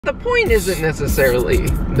The point isn't necessarily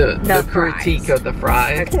the critique of the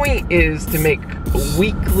fries. The point is to make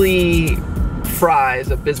weekly fries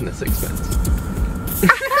a business expense.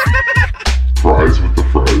 Fries with the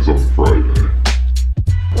fries on Friday.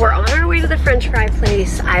 We're on our way to the French fry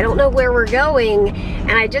place. I don't know where we're going,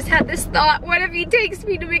 and I just had this thought, what if he takes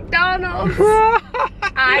me to McDonald's?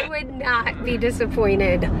 I would not be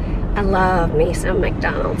disappointed. I love me some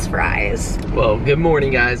McDonald's fries. Well, good morning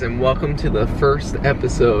guys, and welcome to the first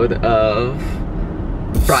episode of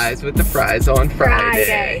Fries with the Fries on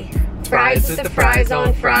Friday. Fries with the fries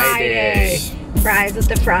on Friday. Fries with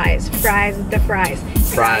the fries. Fries with the fries.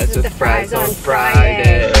 Fries with the fries on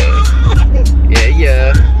Friday.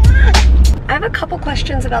 Yeah. I have a couple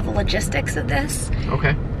questions about the logistics of this.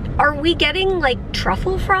 Okay. Are we getting like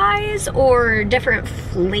truffle fries or different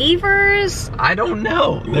flavors? I don't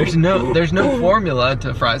know. There's no formula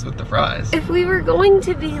to Fries with the Fries. If we were going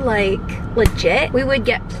to be like legit, we would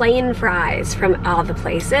get plain fries from all the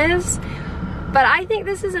places. But I think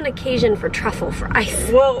this is an occasion for truffle fries.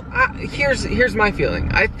 Well, here's my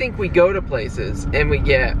feeling. I think we go to places and we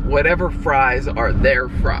get whatever fries are their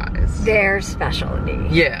fries. Their specialty.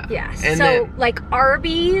 Yeah. Yes. And so then, like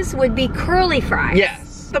Arby's would be curly fries. Yes.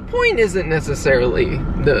 The point isn't necessarily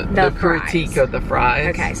the critique of the fries.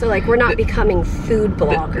 Okay, so like we're not becoming food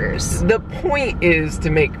bloggers. The point is to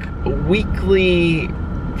make weekly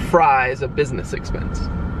fries a business expense.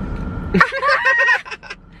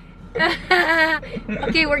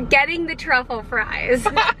 Okay, we're getting the truffle fries.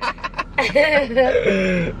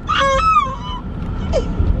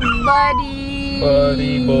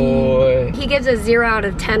 Buddy boy. He gives a 0 out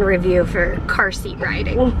of 10 review for car seat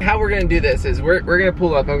riding. How we're gonna do this is we're gonna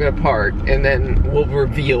pull up, I'm gonna park, and then we'll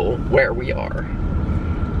reveal where we are.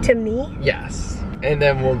 To me? Yes. And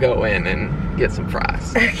then we'll go in and get some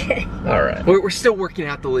fries. Okay. All right. We're still working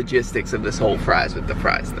out the logistics of this whole Fries with the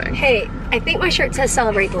Fries thing. Hey, I think my shirt says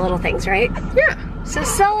celebrate the little things, right? Yeah. So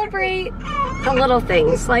celebrate the little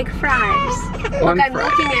things, like fries. Look, I'm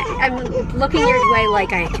looking your way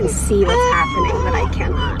like I can see what's happening, but I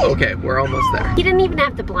cannot. Okay, we're almost there. He didn't even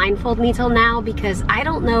have to blindfold me till now because I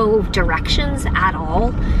don't know directions at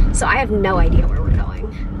all. So I have no idea where we're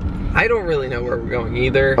going. I don't really know where we're going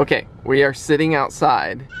either. Okay, we are sitting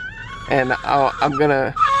outside, and I'm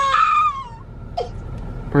gonna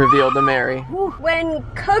reveal to Mary. When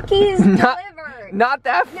cookies delivered. Not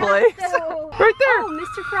that place. No. Right there. Oh,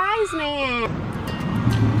 Mr. Fries Man.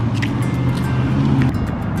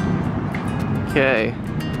 Okay.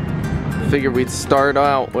 Figured we'd start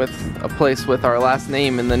out with a place with our last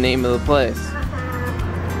name and the name of the place.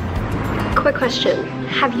 Quick question.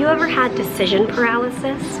 Have you ever had decision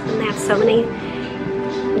paralysis when they have so many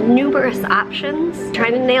numerous options?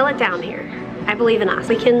 Trying to nail it down here. I believe in us.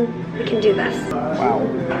 We can do this. Wow.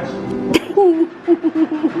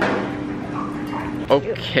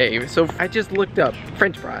 Okay, so I just looked up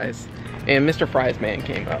French fries and Mr. Fries Man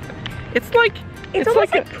came up. It's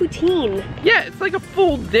almost like poutine. Yeah, it's like a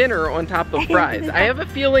full dinner on top of fries. I have a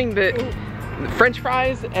feeling that French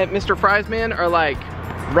fries at Mr. Fries Man are like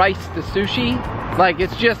rice to sushi. Like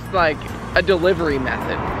it's just like a delivery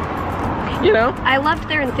method. You know? I loved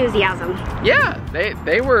their enthusiasm. Yeah,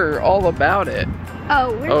 they were all about it.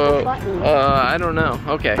 Oh, where's the button? I don't know.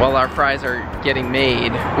 Okay. While our fries are getting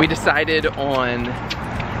made, we decided on,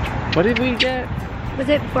 what did we get? Was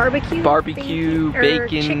it barbecue? Barbecue,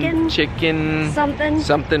 bacon, chicken,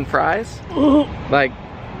 something fries. Like,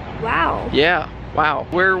 wow. Yeah, wow.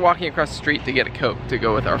 We're walking across the street to get a Coke to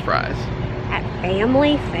go with our fries. At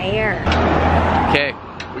Family Fare. Okay,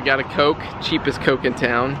 we got a Coke, cheapest Coke in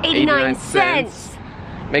town. 89 cents.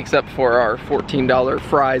 Makes up for our $14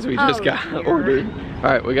 fries we just got ordered. All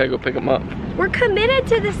right, we gotta go pick them up. We're committed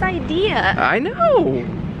to this idea. I know.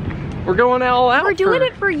 We're going all out. We're doing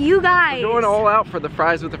it for you guys. We're going all out for the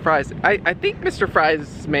Fries with the Fries. I think Mr.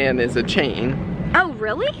 Fries Man is a chain. Oh,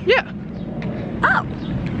 really? Yeah. Oh.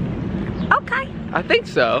 Okay. I think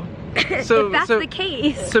so. So if that's the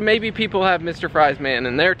case. So maybe people have Mr. Fries Man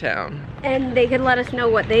in their town. And they could let us know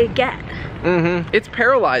what they get. Mm-hmm. It's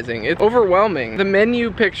paralyzing. It's overwhelming. The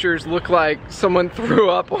menu pictures look like someone threw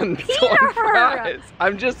up on fries.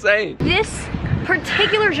 I'm just saying. This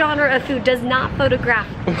particular genre of food does not photograph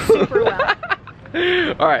super well.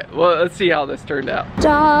 All right, well, let's see how this turned out.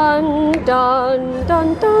 Dun, dun,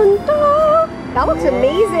 dun, dun, dun. That looks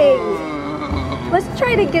amazing. Let's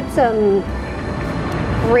try to get some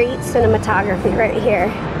great cinematography right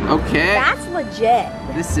here. Okay. That's legit.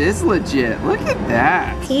 This is legit. Look at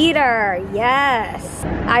that. Peter, yes.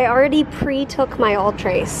 I already pre-took my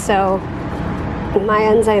Ultrace, so my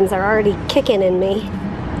enzymes are already kicking in me.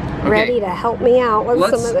 Ready to help me out with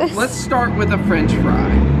some of this. Let's start with a French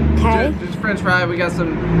fry. Okay. Just French fry. We got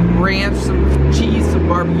some ranch, some cheese, some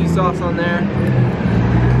barbecue sauce on there.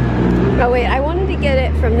 Oh wait, I wanted to get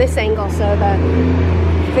it from this angle so the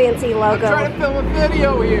fancy logo. I'm trying to film a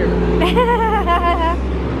video here.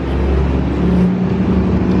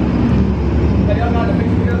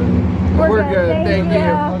 We're good. Thank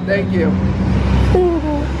you. Thank you.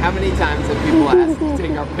 How many times have people asked to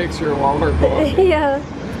take our picture while we're vlogging? Yeah.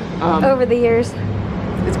 Over the years.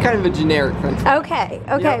 It's kind of a generic French fry. Okay,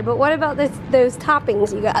 Yep. but what about those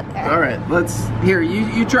toppings you got there? All right, here,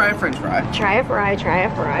 you try a French fry. Try a fry, try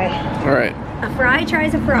a fry. All right. A fry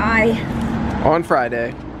tries a fry. On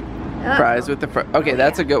Friday, fries with the fry. Okay,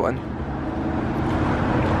 that's a good one.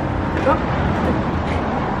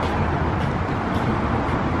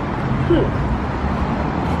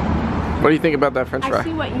 What do you think about that French fry? I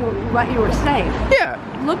see what you were saying. Yeah.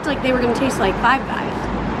 It looked like they were gonna taste like Five Guys.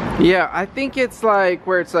 Yeah, I think it's like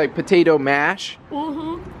where it's like potato mash.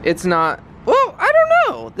 Mm-hmm. It's not. Well, I don't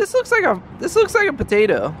know. This looks like a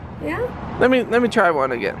potato. Yeah. Let me try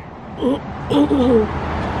one again.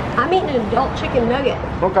 I'm eating an adult chicken nugget.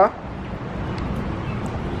 Okay.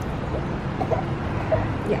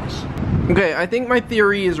 Yes. Okay, I think my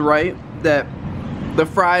theory is right that the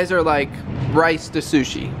fries are like rice to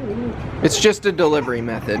sushi. It's just a delivery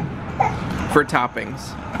method for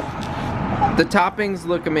toppings. The toppings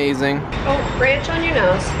look amazing. Oh, ranch on your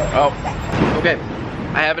nose. Oh, okay.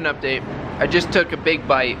 I have an update. I just took a big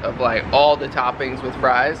bite of like all the toppings with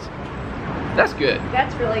fries. That's good.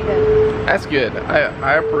 That's really good. That's good.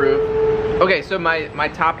 I approve. Okay, so my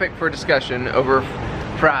topic for discussion over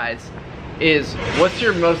fries is what's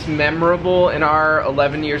your most memorable in our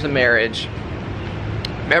 11 years of marriage?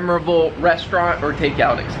 Memorable restaurant or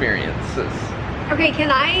takeout experiences? Okay, can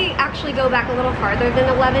I actually go back a little farther than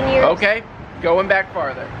 11 years? Okay, going back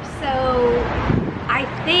farther. So, I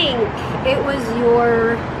think it was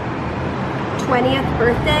your 20th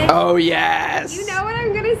birthday. Oh, yes. You know what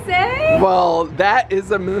I'm gonna say? Well, that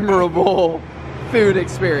is a memorable food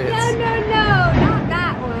experience. No, not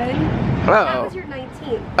that one. That Oh. was your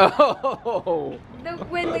 19th. Oh.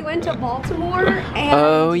 When we went to Baltimore and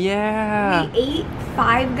Oh, yeah. we ate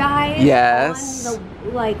Five Guys Yes. on the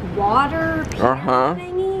like water pier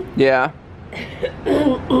thingy. Yeah.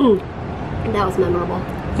 That was memorable.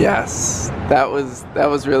 Yes. That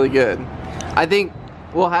was really good. I think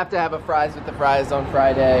we'll have to have a fries with the fries on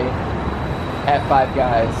Friday at Five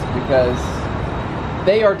Guys because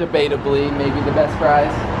they are debatably maybe the best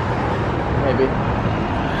fries. Maybe.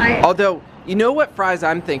 Although, you know what fries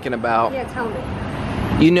I'm thinking about? Yeah, tell me.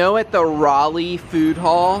 You know at the Raleigh Food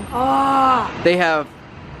Hall, they have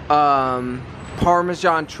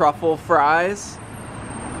Parmesan truffle fries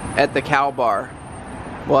at the Cow Bar.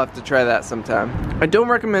 We'll have to try that sometime. I don't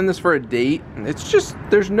recommend this for a date. It's just,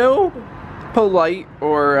 there's no polite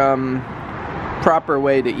or proper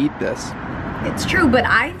way to eat this. It's true, but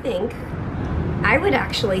I think I would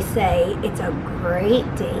actually say it's a great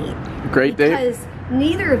date. Great date? Because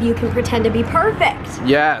neither of you can pretend to be perfect.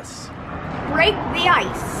 Yes. Break the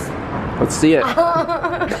ice. Let's see it.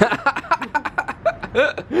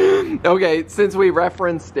 Okay, since we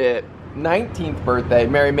referenced it, 19th birthday,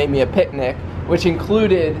 Mary made me a picnic, which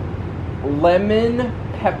included lemon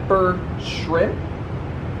pepper shrimp.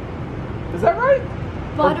 Is that right?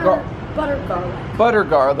 Butter garlic. Butter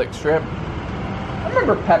garlic shrimp. I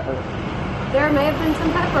remember pepper. There may have been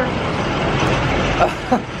some pepper.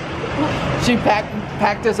 She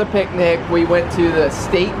packed us a picnic. We went to the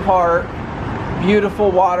state park. Beautiful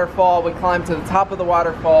waterfall. We climbed to the top of the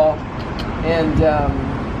waterfall. And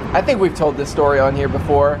I think we've told this story on here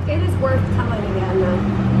before. It is worth telling again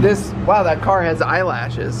though. Wow, that car has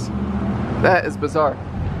eyelashes. That is bizarre.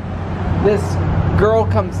 This girl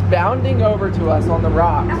comes bounding over to us on the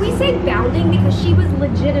rocks. And we say bounding because she was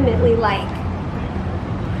legitimately like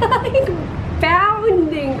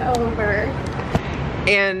bounding over.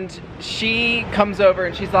 And she comes over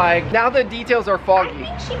and she's like, now the details are foggy.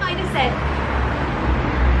 I think she might have said,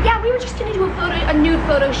 yeah, we were just gonna do a nude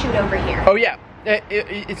photo shoot over here. Oh yeah,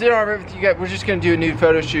 is it all right with you guys? We're just gonna do a nude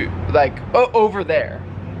photo shoot, like, over there.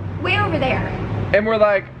 Way over there. And we're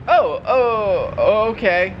like, oh,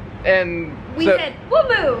 okay. And we said, we'll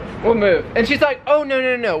move. We'll move. And she's like, oh,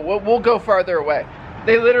 no, we'll go farther away.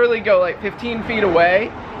 They literally go like 15 feet away,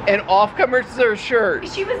 and off comes her shirt.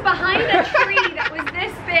 She was behind a tree that was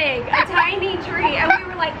this big, a tiny tree, and we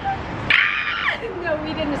were like, ah! No,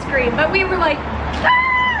 we didn't scream, but we were like,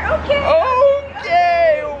 ah, okay.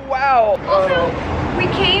 Okay, wow. Also, we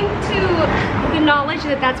came to acknowledge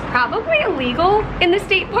that that's probably illegal in the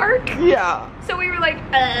state park. Yeah. So we were like,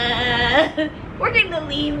 we're gonna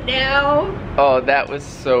leave now. Oh, that was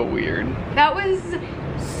so weird. That was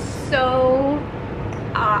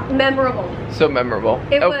memorable. So memorable.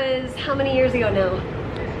 It was, how many years ago now?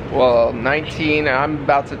 Well, 19, I'm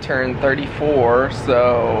about to turn 34,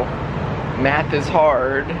 so math is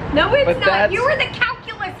hard. No, it's not. You were the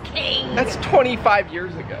calculus king. That's 25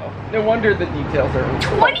 years ago. No wonder the details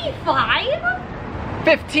are 25?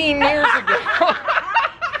 15 years ago.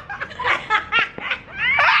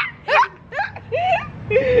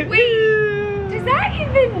 Wait, does that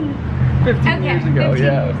even... 15 years ago,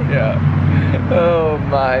 yeah. Oh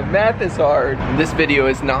my, math is hard. This video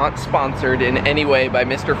is not sponsored in any way by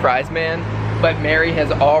Mr. Frey's Man, but Mary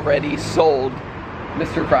has already sold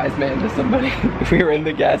Mr. Frey's Man to somebody. We were in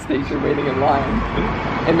the gas station waiting in line,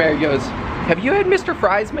 and Mary goes, "Have you had Mr.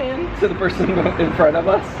 Frey's Man?" to the person in front of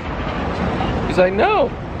us. He's like, "No."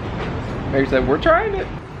 Mary said, "We're trying it."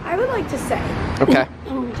 I would like to say, okay,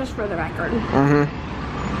 just for the record,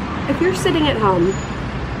 if you're sitting at home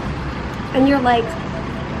and you're like,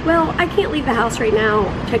 well, I can't leave the house right now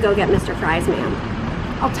to go get Mr. Frey's Man,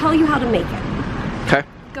 I'll tell you how to make it. Okay.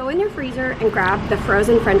 Go in your freezer and grab the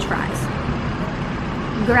frozen French fries.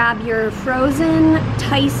 Grab your frozen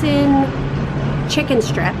Tyson chicken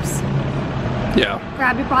strips. Yeah.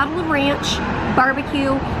 Grab your bottle of ranch,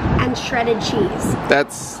 barbecue, and shredded cheese.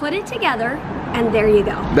 Put it together, and there you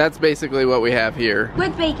go. That's basically what we have here.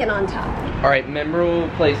 With bacon on top. All right, memorable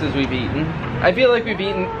places we've eaten. I feel like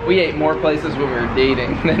we ate more places when we were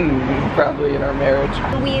dating than probably in our marriage.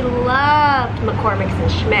 We loved McCormick's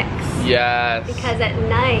and Schmick's. Yes. Because at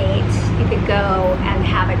night, you could go and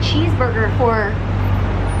have a cheeseburger for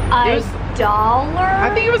 $1.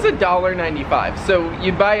 I think it was $1.95. So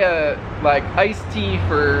you buy a like iced tea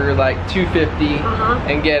for like $2.50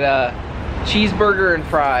 and get a cheeseburger and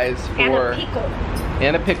fries for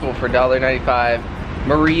and a pickle for $1.95.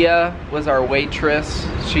 Maria was our waitress.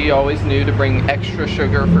 She always knew to bring extra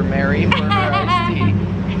sugar for Mary for her iced tea.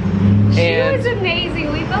 She was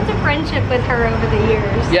amazing. We built a friendship with her over the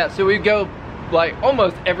years. Yeah, so we'd go like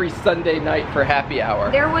almost every Sunday night for happy hour.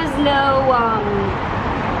 There was no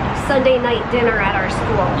Sunday night dinner at our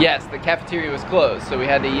school. Yes, the cafeteria was closed, so we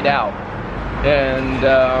had to eat out. And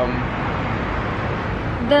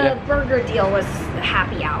the burger deal was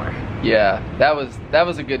happy hour. Yeah, that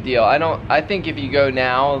was a good deal. I think if you go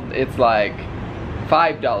now, it's like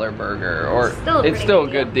 $5 burger, or it's still a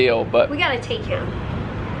good deal. But we gotta take him.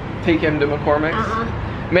 Take him to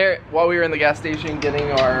McCormick's. Mary, while we were in the gas station getting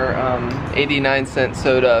our 89-cent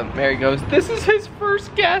soda, Mary goes, "This is his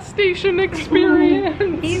first gas station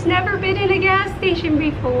experience." He's never been in a gas station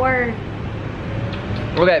before.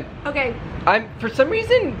 Okay. Okay. For some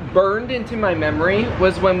reason, burned into my memory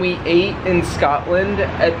was when we ate in Scotland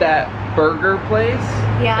at that burger place.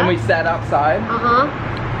 Yeah. And we sat outside.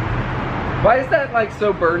 Why is that like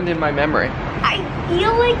so burned in my memory? I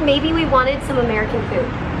feel like maybe we wanted some American food.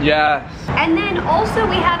 Yes. And then also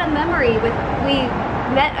we had a memory we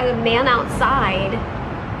met a man outside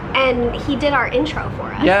and he did our intro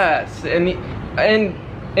for us. Yes, and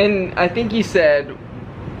I think he said,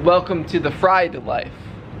 "Welcome to the Frey Life."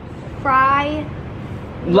 Frey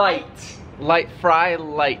Light. Frey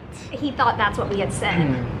Light. He thought that's what we had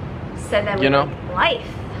said. So then we were like,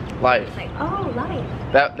 life. It's like, oh, life.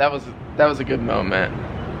 That was a good moment.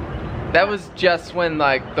 That was just when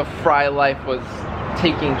like the Frey Life was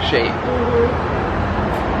taking shape.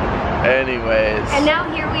 Anyways. And now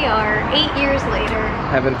here we are, 8 years later.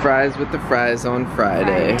 Having fries with the Freys on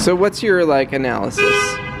Friday. So what's your like analysis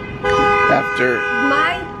after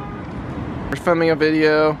we're filming a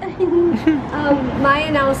video? My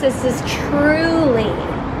analysis is truly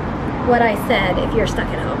what I said if you're stuck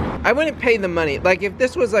at home. I wouldn't pay the money. Like if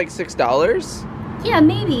this was like $6. Yeah,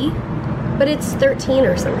 maybe. But it's 13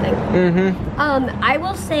 or something. I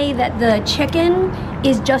will say that the chicken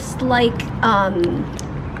is just like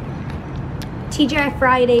TGI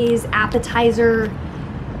Fridays appetizer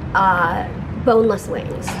boneless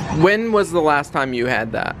wings. When was the last time you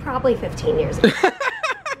had that? Probably 15 years ago.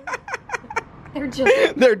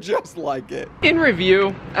 They're just like it. In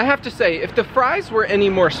review, I have to say, if the fries were any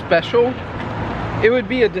more special, it would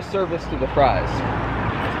be a disservice to the fries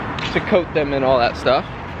to coat them and all that stuff.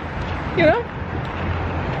 You know?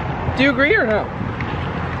 Do you agree or no?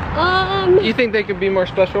 You think they could be more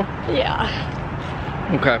special? Yeah.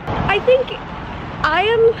 Okay. I think I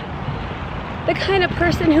am the kind of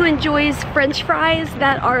person who enjoys French fries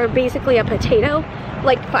that are basically a potato,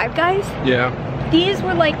 like Five Guys. Yeah. These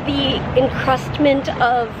were like the encrustment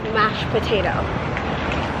of mashed potato.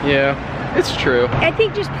 Yeah, it's true. I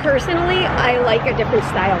think just personally, I like a different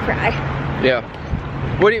style fry. Yeah.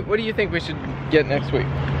 What do you think we should get next week?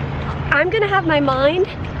 I'm gonna have my mind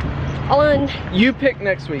on... You pick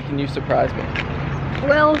next week and you surprise me.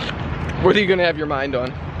 Well... What are you gonna have your mind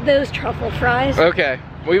on? those truffle fries. Okay,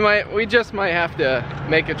 we just might have to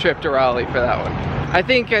make a trip to Raleigh for that one. I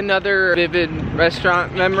think another vivid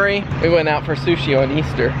restaurant memory, we went out for sushi on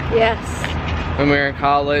Easter. Yes. When we were in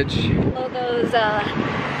college. Oh, those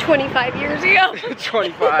 25 years ago.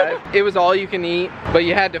 25. It was all you can eat, but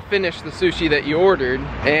you had to finish the sushi that you ordered,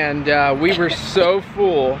 and we were so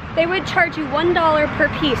full. They would charge you $1 per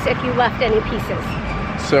piece if you left any pieces.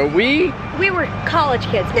 So we were college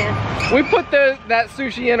kids, man. We put that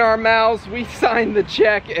sushi in our mouths, we signed the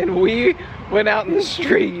check, and we went out in the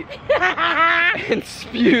street and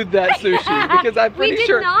spewed that sushi, because I'm pretty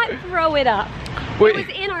sure we did not throw it up. It was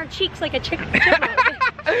in our cheeks like a chipmunk.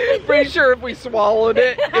 Pretty sure if we swallowed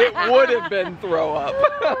it, it would have been throw up.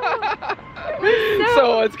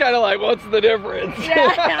 So it's kind of like, what's the difference?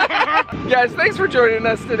 Guys, thanks for joining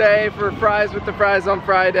us today for Fries with the Fries on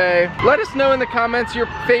Friday. Let us know in the comments your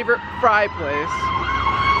favorite fry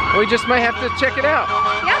place. We just might have to check it out.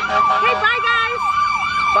 Yep. Okay, bye guys.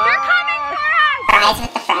 Bye. They're coming for us. Fries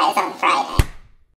with the Fries on Friday.